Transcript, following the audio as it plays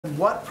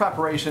What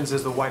preparations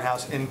is the White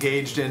House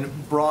engaged in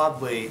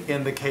broadly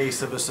in the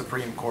case of a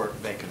Supreme Court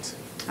vacancy?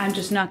 I'm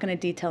just not going to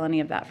detail any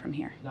of that from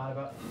here. Not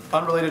about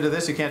unrelated to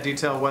this. You can't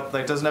detail what.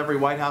 Like, doesn't every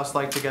White House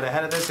like to get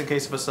ahead of this in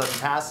case of a sudden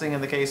passing?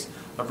 In the case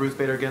of Ruth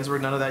Bader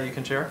Ginsburg, none of that you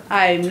can share.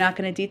 I'm not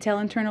going to detail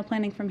internal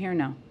planning from here.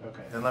 No.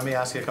 Okay. Then let me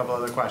ask you a couple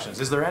other questions.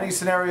 Is there any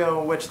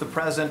scenario in which the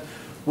president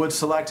would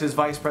select his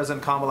Vice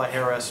President Kamala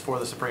Harris for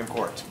the Supreme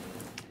Court?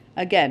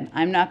 Again,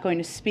 I'm not going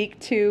to speak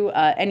to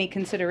any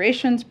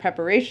considerations,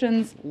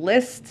 preparations,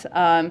 lists,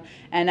 and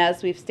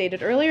as we've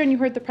stated earlier, and you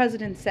heard the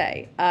president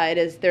say,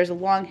 there's a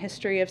long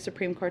history of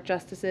Supreme Court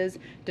justices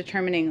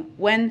determining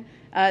when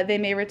they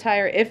may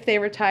retire, if they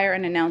retire,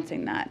 and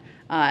announcing that.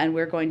 And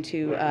we're going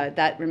to,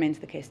 that remains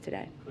the case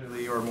today.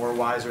 Clearly, you're more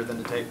wiser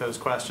than to take those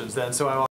questions then. So I will